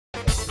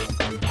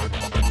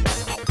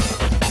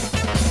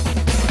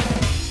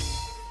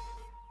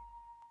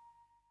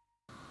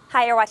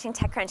Hi, you're watching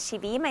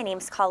TechCrunch TV. My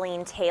name's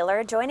Colleen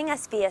Taylor. Joining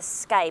us via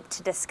Skype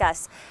to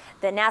discuss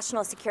the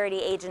National Security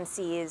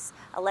Agency's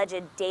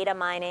alleged data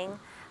mining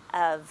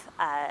of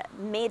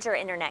major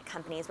internet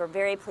companies. We're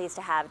very pleased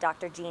to have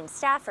Dr. Eugene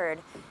Spafford,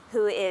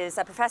 who is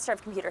a professor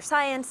of computer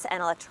science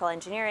and electrical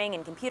engineering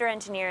and computer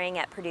engineering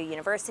at Purdue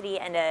University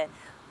and a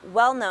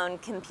well-known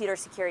computer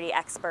security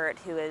expert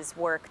who has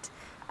worked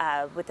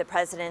with the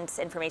President's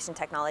Information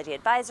Technology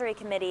Advisory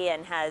Committee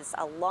and has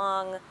a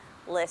long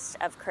list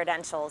of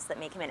credentials that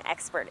make him an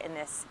expert in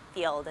this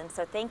field. And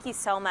so thank you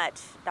so much,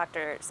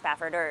 Dr.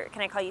 Spafford, or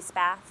can I call you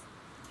Spaff?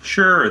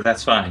 Sure,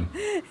 that's fine.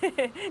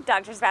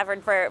 Dr.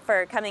 Spafford,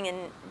 for coming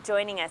and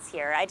joining us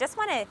here. I just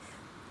want to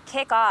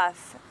kick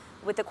off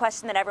with the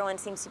question that everyone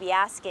seems to be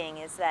asking,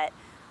 is that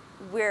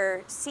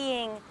we're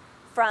seeing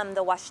from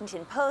the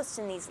Washington Post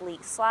in these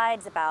leaked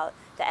slides about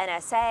the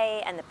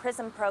NSA and the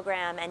PRISM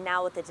program, and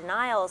now with the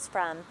denials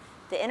from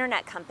the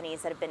internet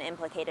companies that have been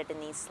implicated in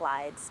these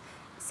slides,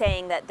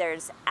 saying that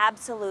there's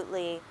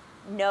absolutely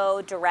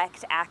no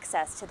direct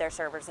access to their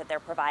servers that they're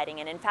providing.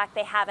 And in fact,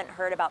 they haven't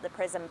heard about the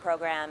PRISM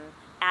program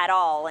at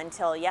all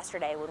until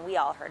yesterday when we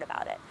all heard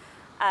about it.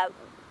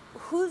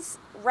 Who's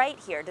right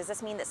here? Does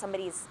this mean that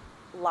somebody's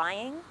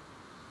lying?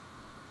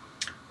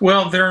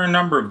 Well, there are a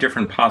number of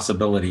different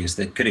possibilities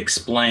that could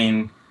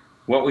explain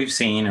what we've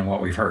seen and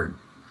what we've heard.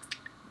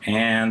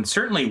 And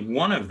certainly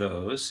one of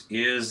those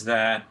is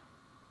that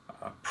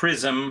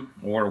PRISM,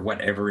 or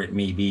whatever it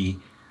may be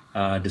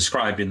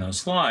described in those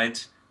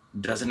slides,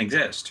 doesn't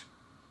exist.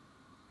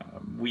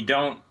 We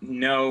don't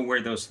know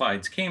where those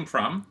slides came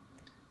from.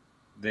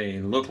 They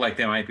look like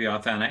they might be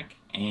authentic,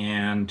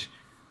 and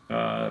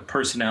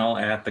personnel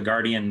at the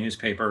Guardian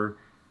newspaper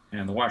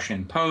and the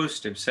Washington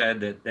Post have said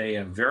that they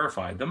have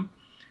verified them.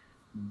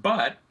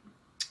 But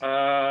it's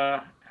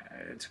a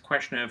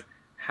question of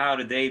how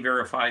did they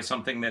verify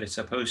something that is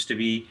supposed to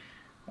be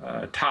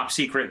top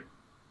secret,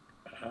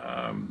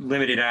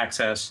 limited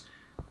access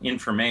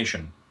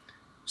information.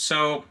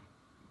 So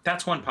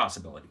that's one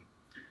possibility.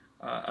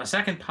 A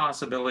second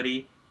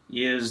possibility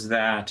is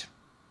that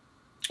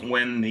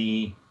when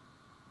the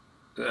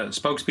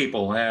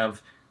spokespeople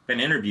have been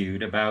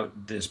interviewed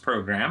about this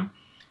program,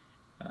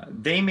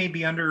 they may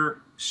be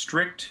under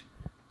strict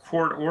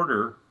court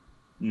order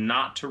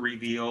not to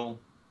reveal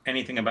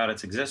anything about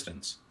its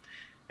existence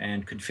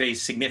and could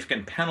face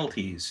significant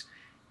penalties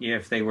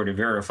if they were to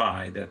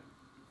verify that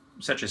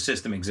such a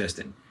system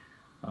existed.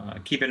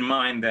 Keep in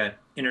mind that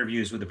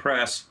interviews with the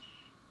press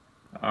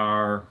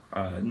are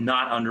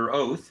not under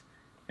oath,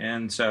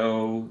 and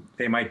so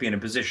they might be in a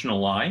position to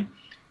lie,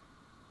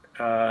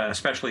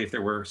 especially if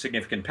there were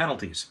significant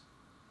penalties.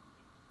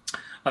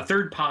 A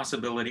third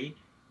possibility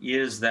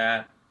is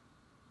that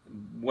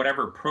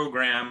whatever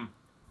program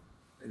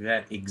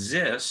that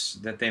exists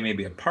that they may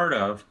be a part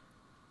of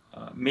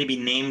may be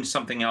named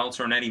something else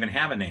or not even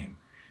have a name.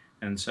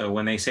 And so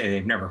when they say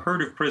they've never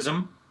heard of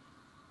PRISM,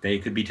 they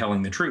could be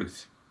telling the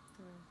truth.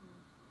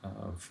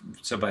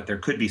 But there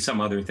could be some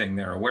other thing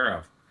they're aware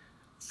of.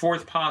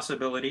 Fourth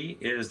possibility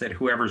is that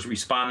whoever's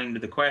responding to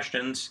the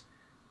questions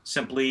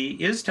simply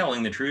is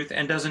telling the truth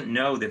and doesn't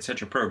know that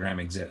such a program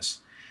exists.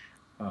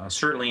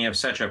 Certainly if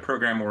such a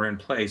program were in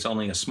place,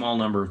 only a small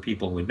number of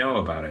people would know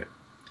about it.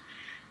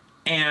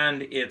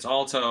 And it's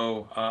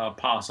also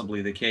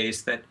possibly the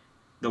case that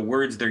the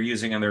words they're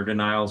using in their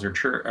denials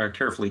are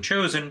carefully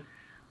chosen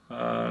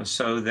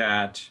so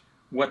that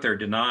what they're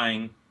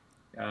denying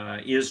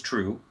is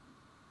true,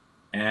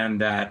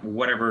 and that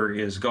whatever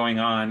is going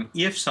on,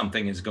 if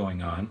something is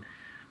going on,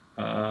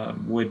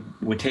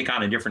 would take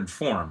on a different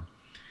form.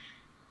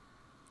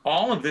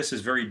 All of this is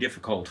very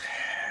difficult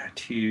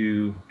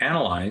to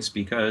analyze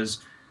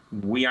because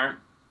we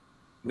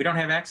don't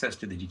have access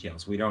to the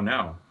details. We don't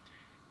know.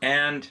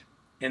 And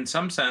in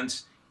some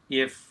sense,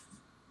 if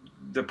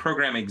the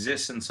program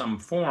exists in some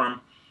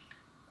form,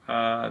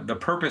 the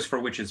purpose for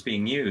which it's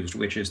being used,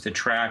 which is to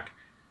track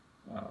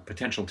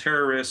potential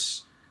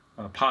terrorists,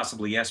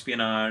 possibly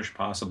espionage,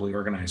 possibly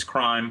organized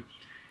crime.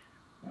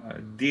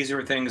 These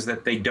are things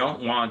that they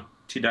don't want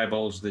to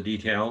divulge the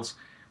details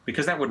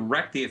because that would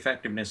wreck the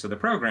effectiveness of the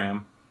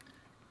program,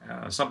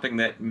 something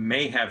that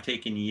may have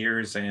taken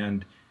years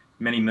and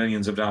many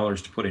millions of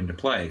dollars to put into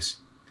place.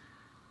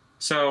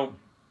 So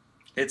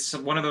it's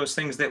one of those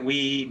things that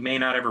we may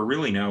not ever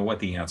really know what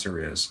the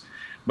answer is.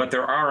 But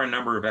there are a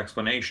number of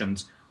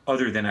explanations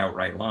other than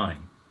outright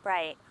lying.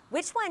 Right.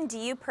 Which one do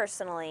you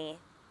personally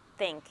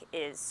think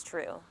is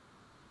true?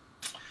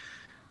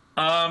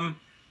 I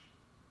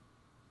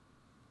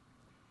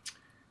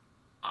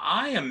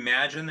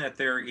imagine that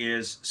there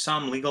is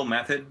some legal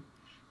method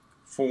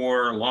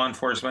for law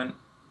enforcement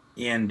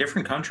in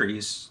different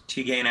countries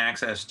to gain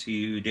access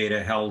to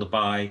data held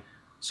by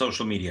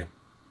social media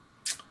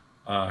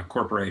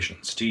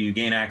corporations, to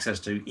gain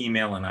access to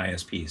email and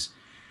ISPs.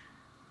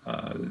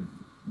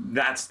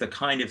 That's the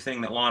kind of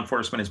thing that law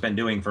enforcement has been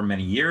doing for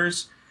many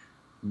years,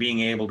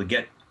 being able to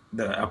get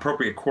the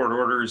appropriate court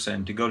orders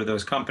and to go to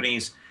those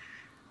companies.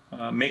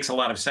 Makes a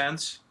lot of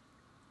sense,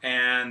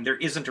 and there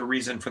isn't a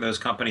reason for those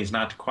companies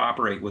not to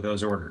cooperate with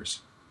those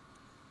orders.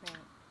 Right.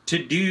 To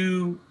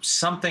do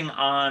something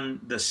on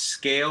the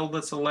scale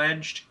that's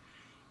alleged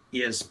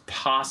is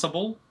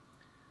possible.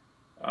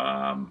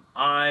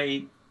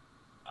 I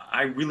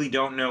really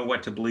don't know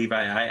what to believe.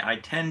 I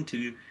tend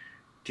to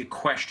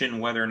question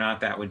whether or not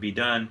that would be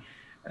done.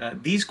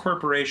 These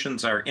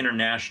corporations are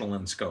international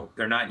in scope.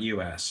 They're not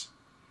U.S.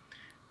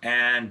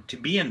 And to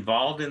be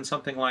involved in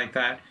something like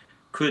that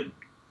could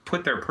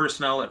put their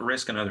personnel at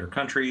risk in other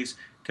countries,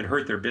 could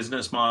hurt their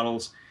business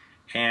models.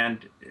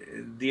 And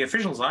the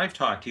officials I've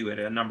talked to at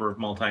a number of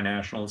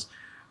multinationals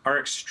are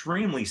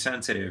extremely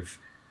sensitive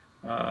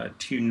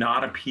to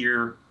not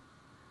appear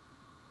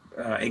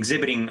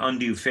exhibiting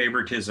undue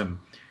favoritism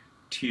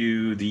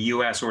to the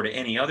U.S. or to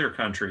any other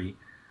country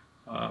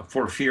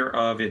for fear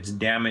of its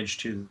damage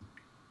to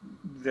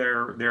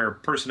their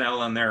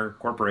personnel and their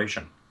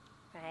corporation.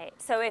 Right.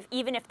 So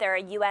even if they're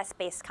a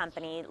U.S.-based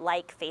company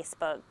like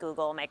Facebook,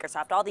 Google,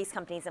 Microsoft, all these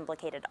companies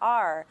implicated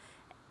are,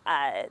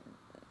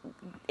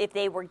 if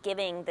they were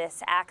giving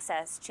this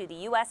access to the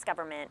U.S.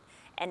 government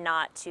and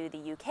not to the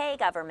U.K.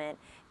 government,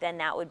 then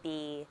that would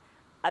be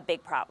a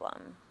big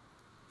problem.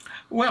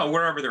 Well,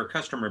 wherever their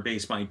customer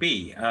base might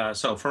be.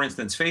 So, for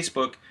instance,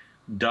 Facebook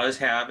does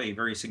have a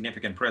very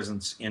significant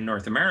presence in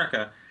North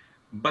America,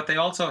 but they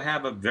also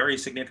have a very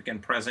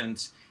significant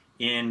presence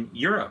in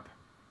Europe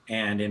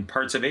and in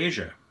parts of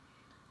Asia.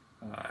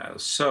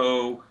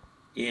 So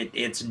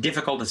it's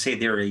difficult to say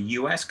they're a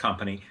U.S.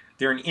 company.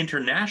 They're an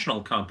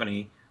international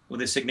company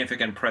with a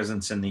significant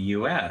presence in the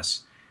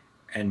U.S.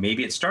 And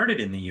maybe it started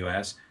in the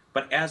U.S.,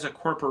 but as a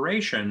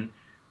corporation,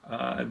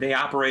 they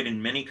operate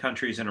in many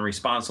countries and are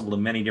responsible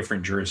in many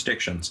different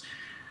jurisdictions.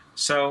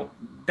 So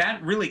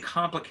that really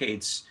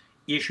complicates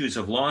issues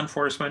of law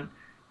enforcement,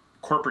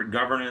 corporate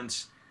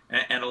governance,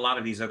 and a lot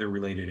of these other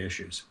related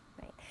issues.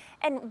 Right.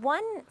 And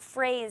one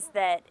phrase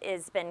that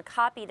has been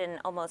copied in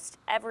almost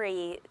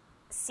every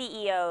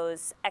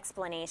CEO's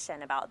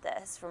explanation about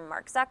this, from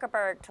Mark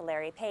Zuckerberg to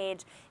Larry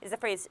Page, is the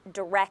phrase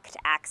direct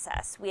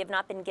access. We have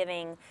not been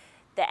giving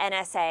the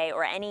NSA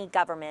or any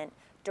government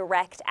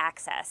direct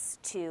access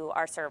to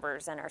our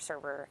servers and our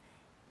server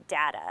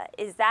data.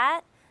 Is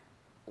that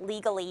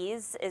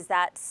legalese? Is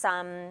that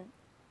some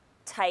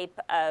type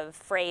of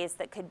phrase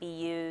that could be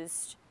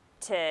used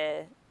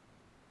to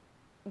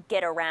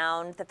get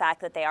around the fact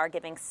that they are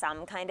giving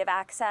some kind of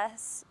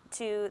access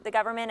to the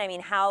government? I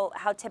mean, how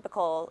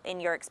typical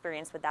in your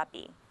experience would that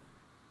be?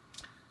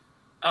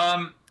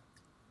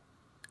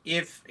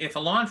 If a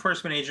law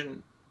enforcement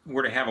agent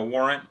were to have a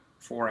warrant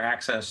for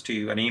access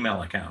to an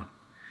email account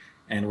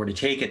and were to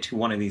take it to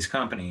one of these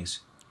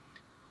companies,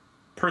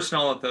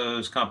 personnel at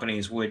those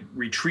companies would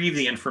retrieve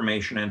the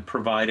information and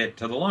provide it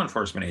to the law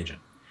enforcement agent.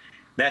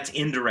 That's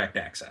indirect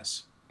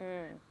access.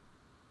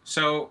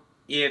 So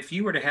if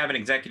you were to have an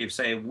executive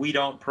say, we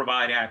don't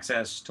provide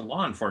access to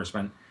law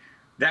enforcement,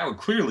 that would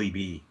clearly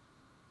be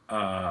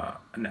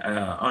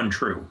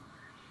untrue.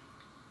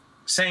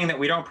 Saying that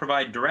we don't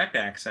provide direct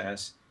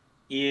access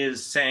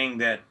is saying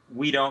that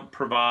we don't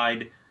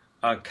provide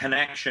a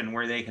connection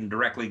where they can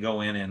directly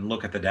go in and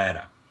look at the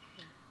data.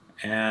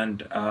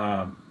 And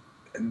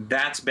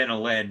that's been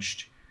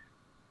alleged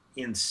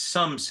in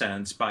some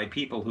sense by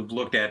people who've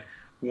looked at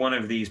one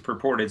of these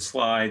purported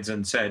slides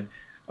and said,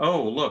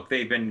 oh, look,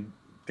 they've been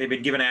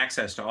given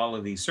access to all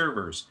of these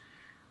servers.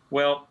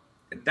 Well,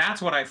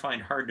 that's what I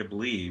find hard to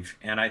believe,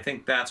 and I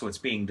think that's what's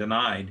being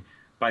denied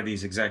by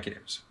these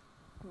executives.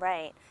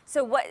 Right.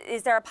 So what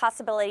is there a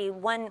possibility,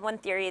 one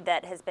theory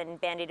that has been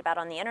bandied about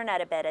on the internet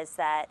a bit is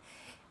that,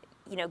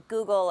 you know,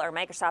 Google or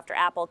Microsoft or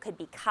Apple could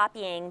be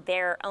copying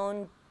their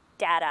own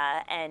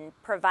data and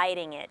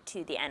providing it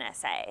to the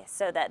NSA,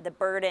 so that the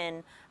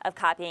burden of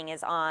copying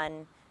is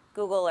on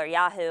Google or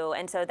Yahoo,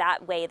 and so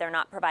that way they're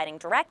not providing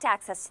direct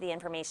access to the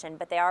information,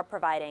 but they are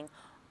providing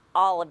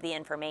all of the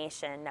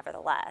information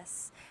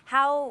nevertheless.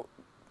 How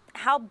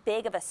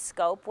big of a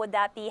scope would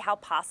that be? How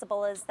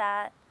possible is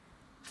that?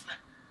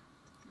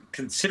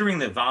 Considering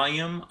the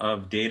volume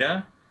of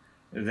data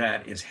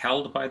that is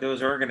held by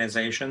those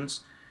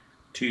organizations,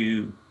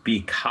 to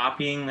be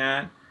copying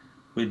that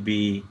would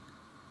be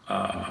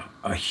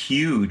a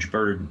huge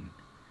burden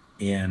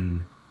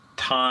in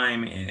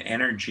time, in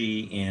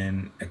energy,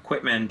 in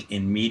equipment,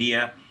 in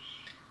media.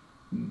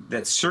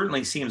 That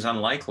certainly seems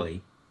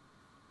unlikely,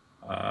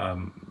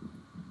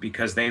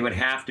 because they would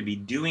have to be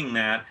doing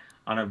that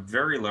on a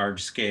very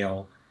large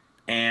scale,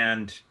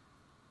 and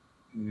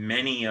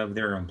many of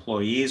their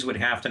employees would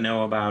have to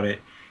know about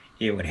it.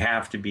 It would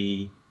have to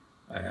be,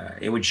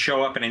 it would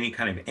show up in any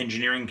kind of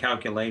engineering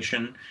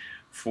calculation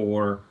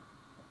for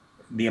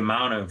the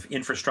amount of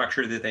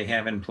infrastructure that they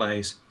have in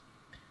place.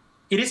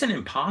 It isn't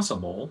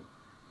impossible,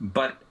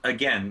 but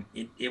again,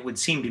 it would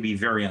seem to be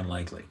very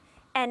unlikely.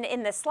 And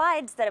in the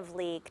slides that have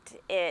leaked,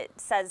 it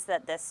says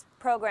that this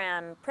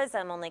program,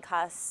 PRISM, only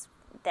costs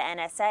the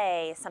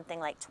NSA something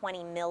like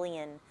 $20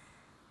 million.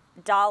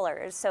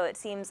 So it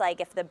seems like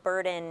if the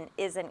burden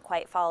isn't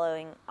quite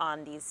following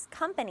on these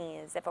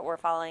companies, if it were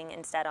falling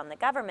instead on the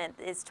government,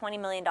 is $20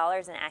 million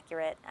an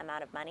accurate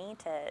amount of money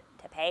to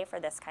pay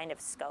for this kind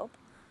of scope?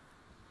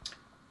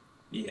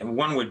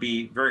 one would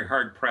be very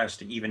hard pressed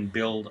to even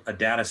build a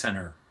data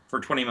center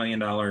for $20 million,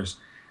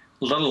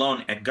 let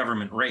alone at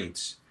government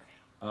rates.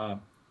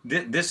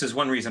 This is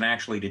one reason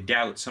actually to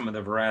doubt some of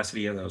the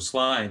veracity of those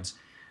slides.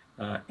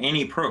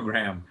 Any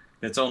program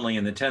that's only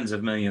in the tens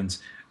of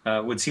millions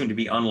would seem to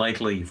be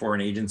unlikely for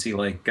an agency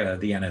like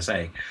the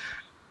NSA.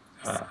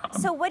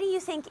 So what do you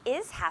think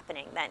is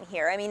happening then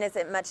here? I mean, is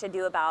it much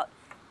ado about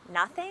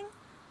nothing?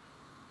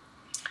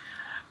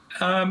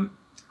 Well,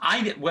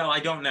 I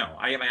don't know.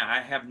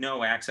 I have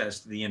no access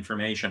to the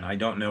information. I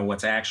don't know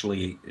what's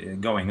actually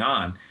going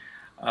on.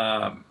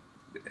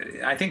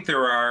 I think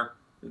there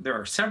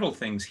are several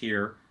things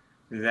here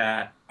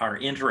that are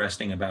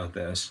interesting about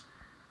this.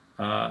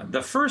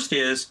 The first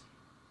is,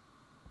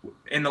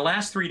 in the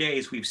last 3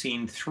 days, we've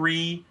seen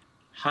 3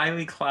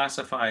 highly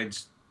classified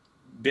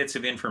bits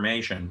of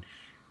information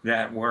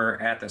that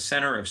were at the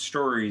center of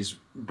stories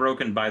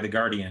broken by The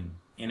Guardian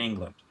in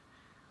England,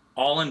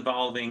 all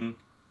involving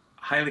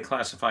highly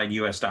classified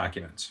U.S.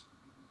 documents.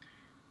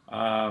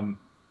 That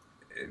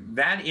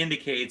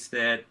indicates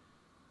that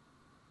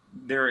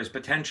there is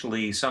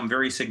potentially some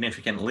very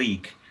significant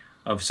leak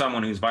of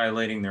someone who's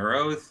violating their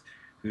oath,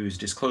 who's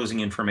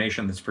disclosing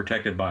information that's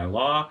protected by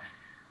law,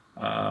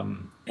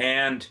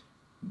 and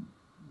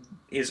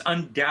is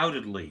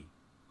undoubtedly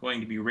going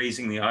to be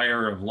raising the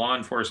ire of law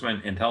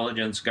enforcement,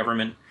 intelligence,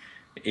 government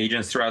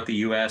agents throughout the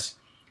U.S.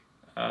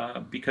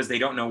 Because they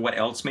don't know what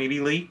else may be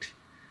leaked.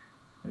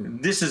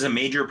 This is a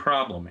major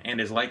problem and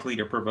is likely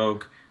to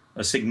provoke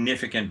a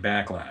significant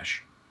backlash.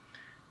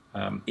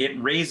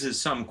 It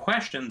raises some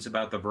questions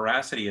about the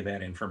veracity of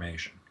that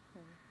information.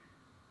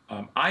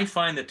 I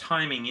find the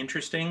timing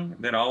interesting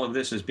that all of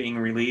this is being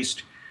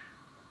released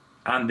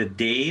on the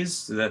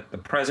days that the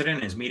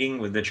president is meeting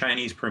with the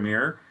Chinese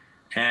premier,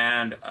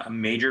 and a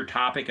major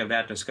topic of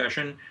that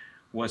discussion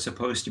was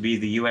supposed to be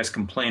the U.S.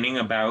 complaining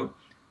about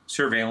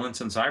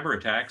surveillance and cyber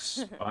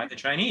attacks by the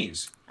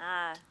Chinese.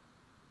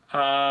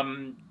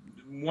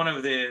 One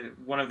of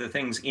the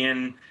things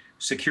in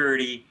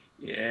security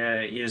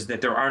is that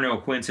there are no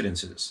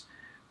coincidences,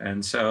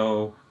 and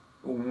so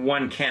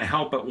one can't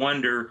help but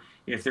wonder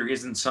if there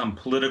isn't some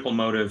political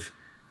motive.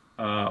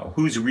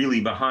 Who's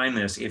really behind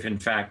this? If in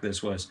fact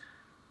this was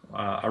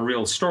a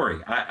real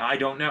story, I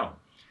don't know,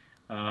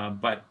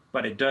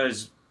 but it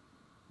does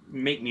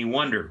make me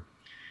wonder.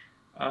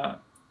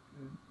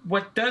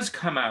 What does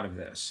come out of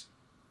this,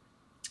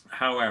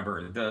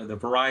 however, the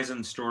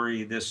Verizon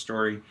story, this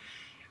story,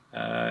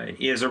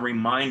 is a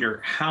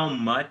reminder how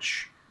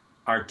much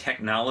our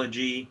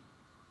technology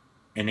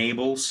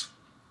enables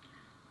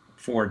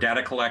for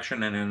data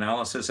collection and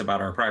analysis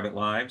about our private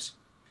lives.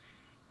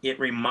 It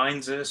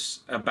reminds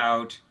us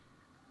about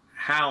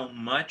how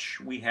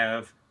much we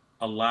have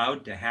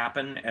allowed to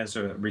happen as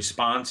a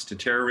response to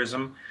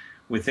terrorism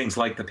with things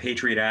like the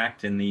Patriot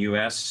Act in the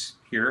US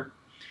here.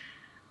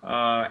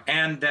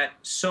 And that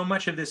so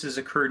much of this has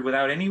occurred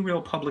without any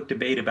real public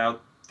debate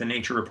about the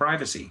nature of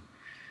privacy.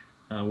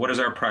 What is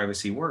our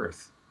privacy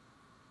worth?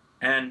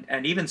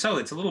 And even so,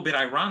 it's a little bit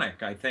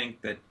ironic, I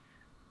think, that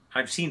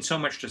I've seen so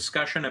much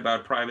discussion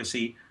about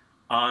privacy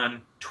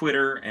on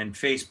Twitter and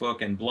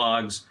Facebook and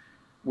blogs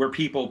where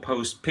people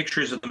post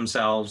pictures of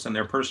themselves and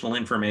their personal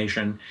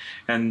information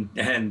and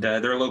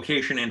their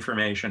location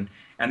information,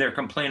 and they're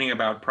complaining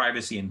about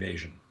privacy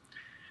invasion.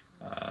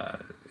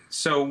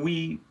 So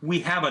we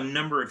have a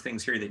number of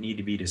things here that need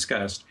to be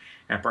discussed,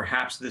 and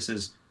perhaps this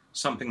is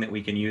something that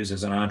we can use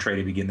as an entree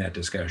to begin that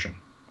discussion.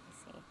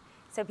 I see.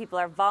 So people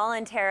are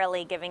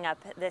voluntarily giving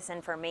up this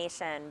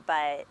information,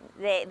 but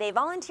they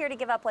volunteer to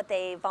give up what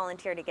they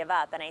volunteer to give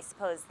up, and I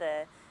suppose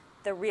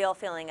the real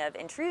feeling of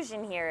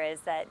intrusion here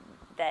is that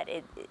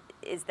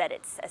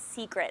it's a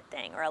secret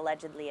thing, or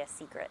allegedly a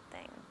secret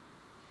thing.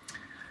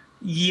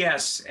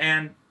 Yes,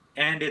 and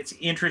it's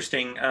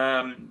interesting.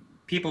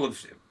 People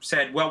have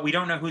said, well, we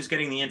don't know who's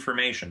getting the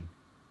information.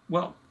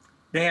 Well,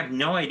 they have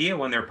no idea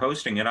when they're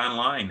posting it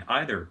online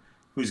either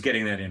who's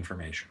getting that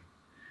information.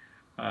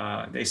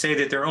 They say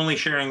that they're only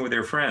sharing with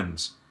their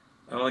friends.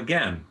 Well,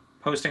 again,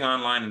 posting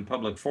online in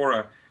public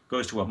fora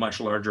goes to a much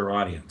larger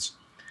audience.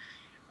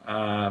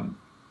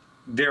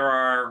 There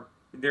are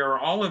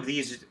all of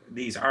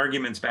these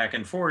arguments back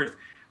and forth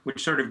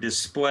which sort of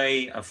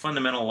display a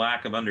fundamental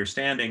lack of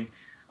understanding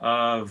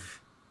of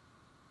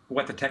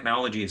what the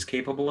technology is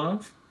capable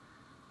of,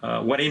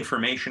 what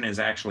information is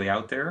actually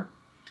out there,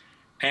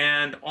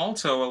 and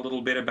also a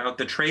little bit about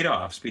the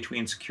trade-offs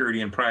between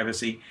security and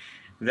privacy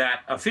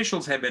that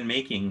officials have been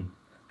making,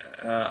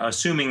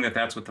 assuming that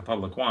that's what the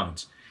public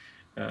wants.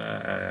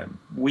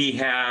 We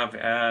have,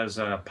 as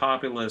a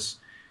populace,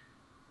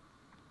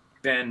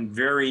 been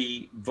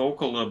very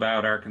vocal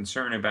about our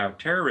concern about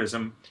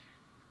terrorism,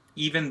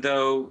 even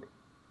though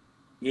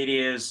it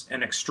is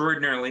an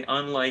extraordinarily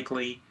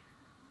unlikely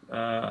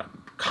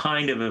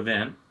kind of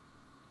event,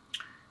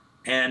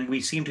 and we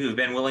seem to have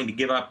been willing to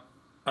give up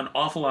an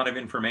awful lot of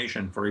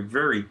information for a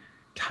very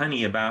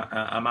tiny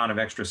amount of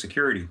extra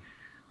security.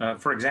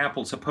 For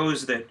example,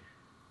 suppose that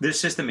this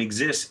system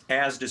exists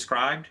as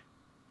described.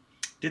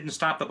 Didn't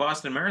stop the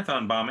Boston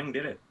Marathon bombing,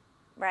 did it?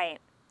 Right.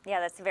 Yeah,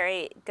 that's a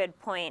very good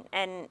point.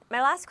 And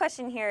my last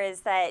question here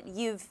is that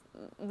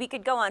we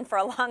could go on for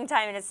a long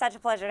time, and it's such a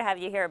pleasure to have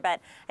you here,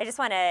 but I just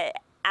want to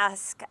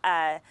ask,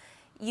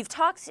 you've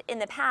talked in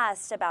the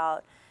past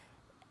about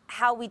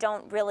how we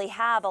don't really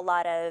have a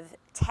lot of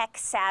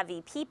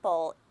tech-savvy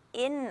people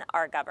in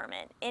our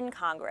government, in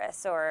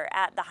Congress, or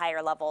at the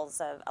higher levels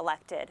of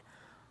elected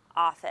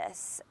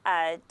office.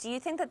 Do you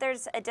think that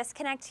there's a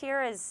disconnect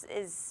here?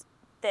 Is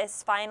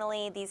this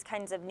finally, these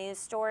kinds of news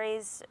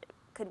stories,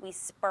 could we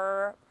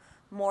spur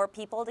more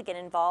people to get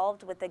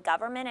involved with the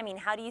government? I mean,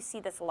 how do you see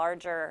this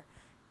larger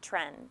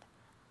trend?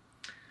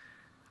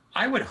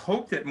 I would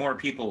hope that more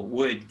people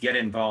would get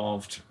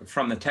involved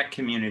from the tech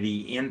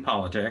community in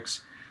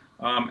politics,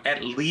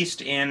 at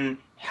least in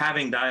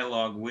having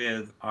dialogue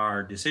with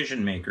our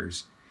decision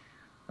makers.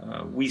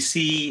 We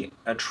see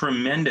a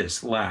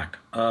tremendous lack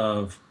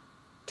of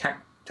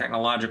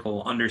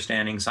technological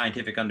understanding,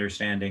 scientific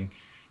understanding,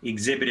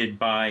 exhibited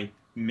by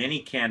many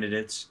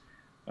candidates,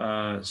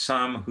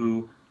 some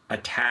who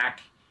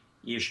attack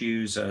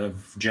issues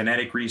of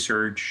genetic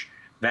research,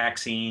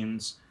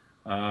 vaccines,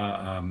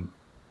 some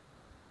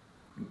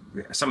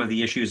of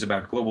the issues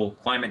about global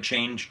climate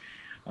change.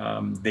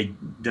 They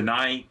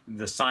deny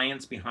the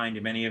science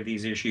behind many of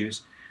these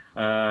issues.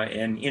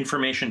 In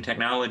information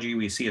technology,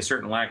 we see a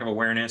certain lack of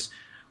awareness.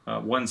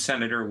 One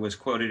senator was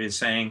quoted as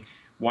saying,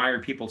 "Why are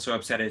people so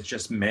upset? It's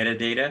just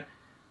metadata,"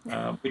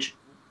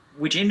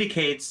 which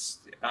indicates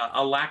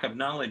a lack of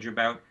knowledge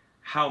about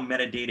how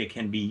metadata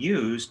can be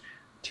used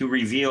to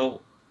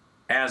reveal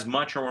as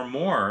much or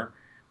more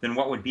than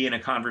what would be in a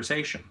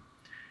conversation.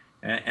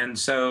 And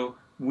so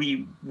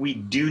we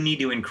do need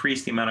to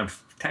increase the amount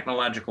of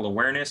technological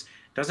awareness.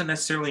 Doesn't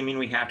necessarily mean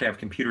we have to have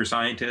computer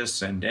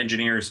scientists and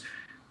engineers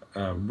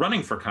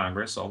running for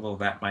Congress, although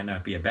that might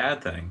not be a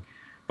bad thing,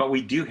 but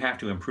we do have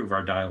to improve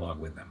our dialogue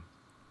with them.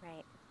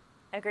 Right.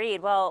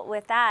 Agreed. Well,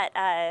 with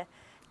that,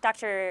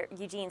 Dr.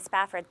 Eugene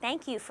Spafford,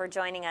 thank you for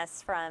joining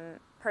us from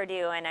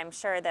Purdue, and I'm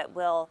sure that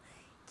we'll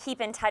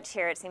keep in touch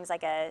here. It seems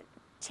like a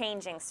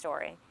changing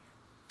story.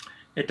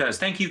 It does.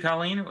 Thank you,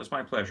 Colleen. It was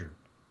my pleasure.